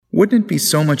Wouldn't it be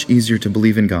so much easier to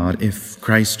believe in God if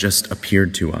Christ just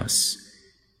appeared to us,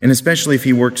 and especially if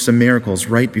he worked some miracles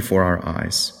right before our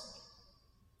eyes?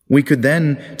 We could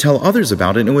then tell others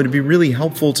about it, and it would be really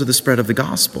helpful to the spread of the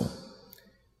gospel.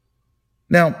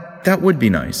 Now, that would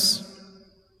be nice,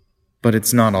 but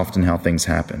it's not often how things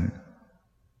happen.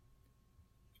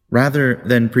 Rather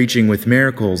than preaching with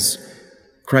miracles,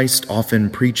 Christ often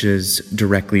preaches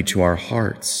directly to our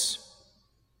hearts.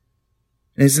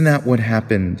 Isn't that what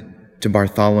happened to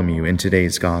Bartholomew in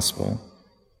today's gospel?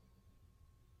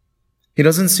 He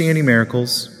doesn't see any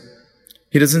miracles.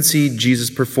 He doesn't see Jesus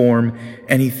perform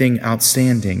anything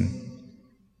outstanding.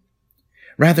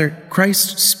 Rather,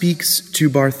 Christ speaks to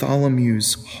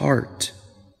Bartholomew's heart.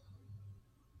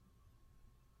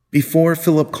 Before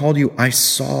Philip called you, I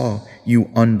saw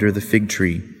you under the fig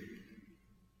tree.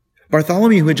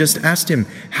 Bartholomew had just asked him,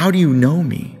 how do you know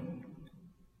me?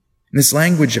 In this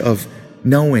language of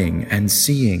knowing and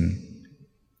seeing,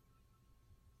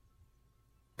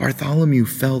 Bartholomew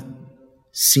felt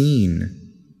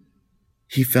seen.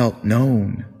 He felt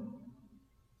known.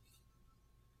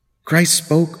 Christ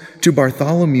spoke to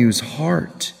Bartholomew's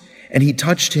heart, and he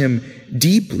touched him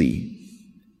deeply.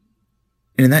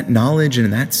 And in that knowledge and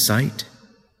in that sight,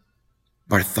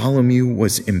 Bartholomew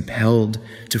was impelled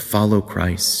to follow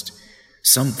Christ.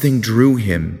 Something drew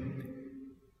him,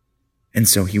 and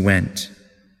so he went.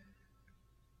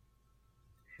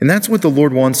 And that's what the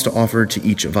Lord wants to offer to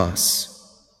each of us.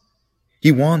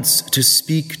 He wants to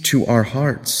speak to our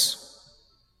hearts.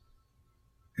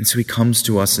 And so he comes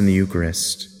to us in the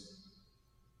Eucharist.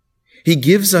 He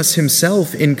gives us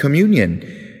himself in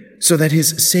communion so that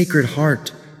his sacred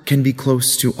heart can be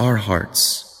close to our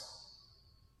hearts,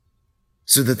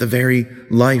 so that the very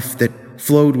life that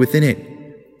flowed within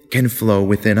it can flow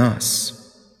within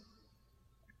us.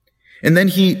 And then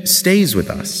he stays with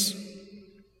us.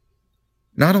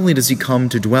 Not only does he come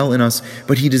to dwell in us,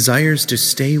 but he desires to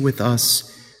stay with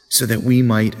us so that we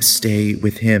might stay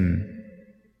with him.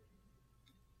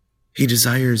 He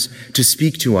desires to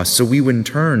speak to us so we in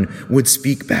turn would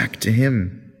speak back to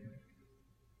him.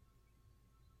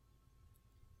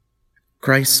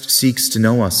 Christ seeks to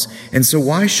know us, and so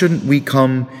why shouldn't we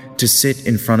come to sit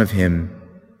in front of him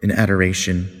in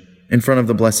adoration, in front of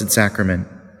the Blessed Sacrament?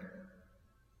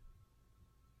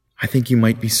 I think you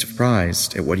might be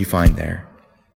surprised at what you find there.